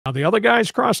Now, the other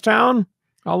guys cross town,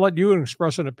 I'll let you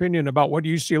express an opinion about what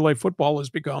UCLA football has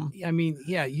become. I mean,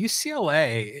 yeah,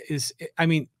 UCLA is, I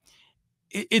mean,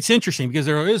 it's interesting because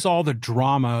there is all the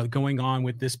drama going on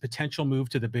with this potential move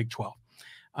to the Big 12,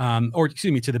 or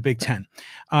excuse me, to the Big 10.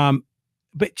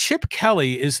 But Chip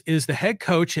Kelly is the head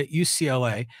coach at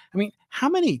UCLA. I mean, how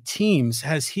many teams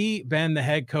has he been the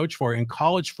head coach for in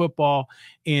college football,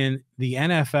 in the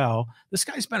NFL? This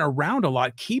guy's been around a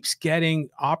lot, keeps getting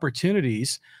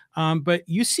opportunities. But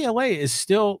UCLA is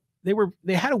still,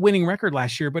 they had a winning record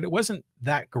last year, but it wasn't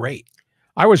that great.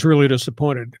 I was really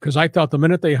disappointed because I thought the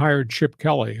minute they hired Chip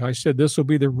Kelly, I said this will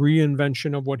be the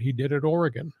reinvention of what he did at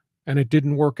Oregon. And it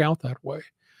didn't work out that way.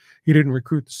 He didn't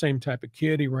recruit the same type of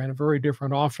kid. He ran a very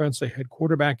different offense. They had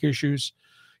quarterback issues.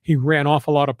 He ran off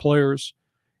a lot of players.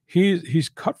 He's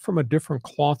cut from a different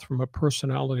cloth from a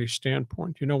personality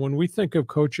standpoint. You know, when we think of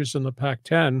coaches in the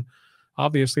Pac-10,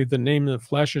 obviously the name that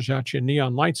flashes at you in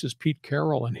neon lights is Pete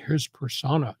Carroll and his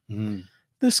persona.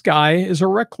 This guy is a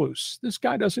recluse. This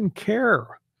guy doesn't care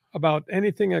about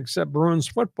anything except Bruins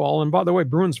football. And by the way,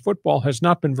 Bruins football has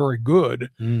not been very good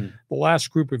the last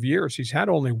group of years. He's had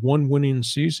only one winning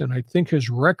season. I think his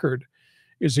record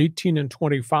is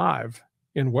 18-25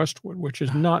 in Westwood, which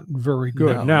is not very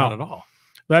good. No, now, not at all.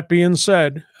 That being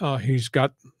said, he's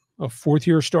got a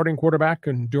fourth-year starting quarterback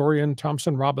in Dorian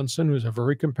Thompson-Robinson, who's a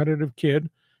very competitive kid,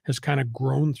 has kind of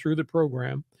grown through the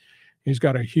program. He's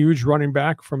got a huge running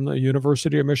back from the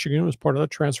University of Michigan, who's part of the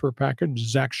transfer package,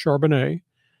 Zach Charbonnet.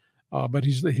 But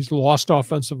he's lost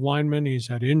offensive linemen. He's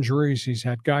had injuries. He's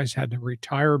had guys had to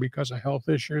retire because of health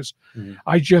issues.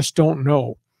 I just don't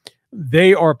know.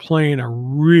 They are playing a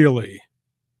really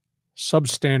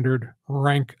substandard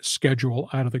rank schedule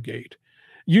out of the gate.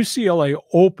 UCLA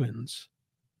opens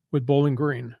with Bowling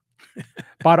Green,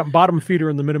 bottom feeder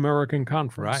in the Mid-American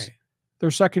Conference. Right.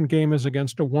 Their second game is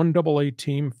against a 1AA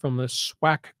team from the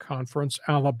SWAC Conference,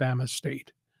 Alabama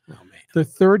State. Oh, man. The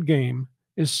third game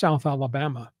is South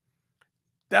Alabama.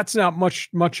 That's not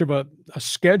much of a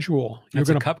schedule. That's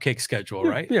a cupcake schedule,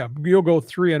 right? Yeah, you'll go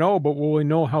 3-0, but will we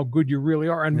know how good you really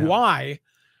are? And why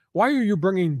are you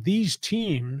bringing these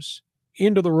teams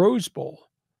into the Rose Bowl?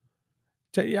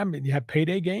 I mean, you have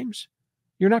payday games.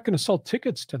 You're not going to sell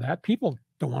tickets to that. People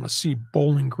don't want to see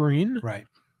Bowling Green. Right.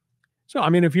 So, I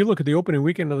mean, if you look at the opening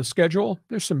weekend of the schedule,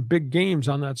 there's some big games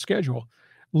on that schedule.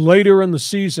 Later in the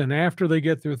season, after they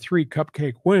get their 3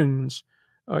 cupcake wins,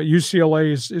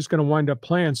 UCLA is going to wind up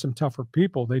playing some tougher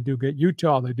people. They do get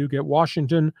Utah. They do get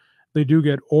Washington. They do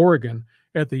get Oregon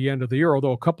at the end of the year,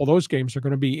 although a couple of those games are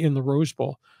going to be in the Rose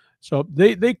Bowl. So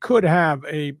they could have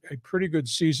a pretty good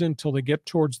season until they get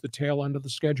towards the tail end of the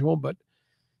schedule. But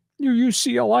your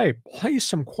UCLA, play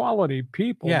some quality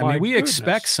people. Yeah, I mean, we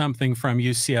expect something from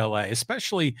UCLA,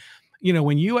 especially, you know,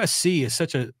 when USC is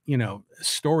such a, you know,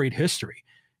 storied history.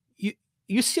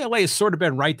 UCLA has sort of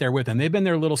been right there with them. They've been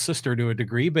their little sister to a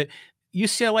degree, but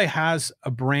UCLA has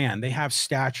a brand. They have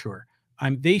stature.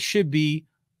 They should be,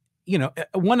 you know,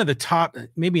 one of the top,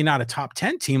 maybe not a top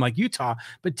 10 team like Utah,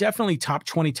 but definitely top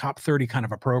 20, top 30 kind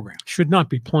of a program. Should not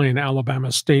be playing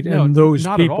Alabama State and those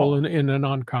people in a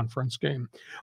non-conference game.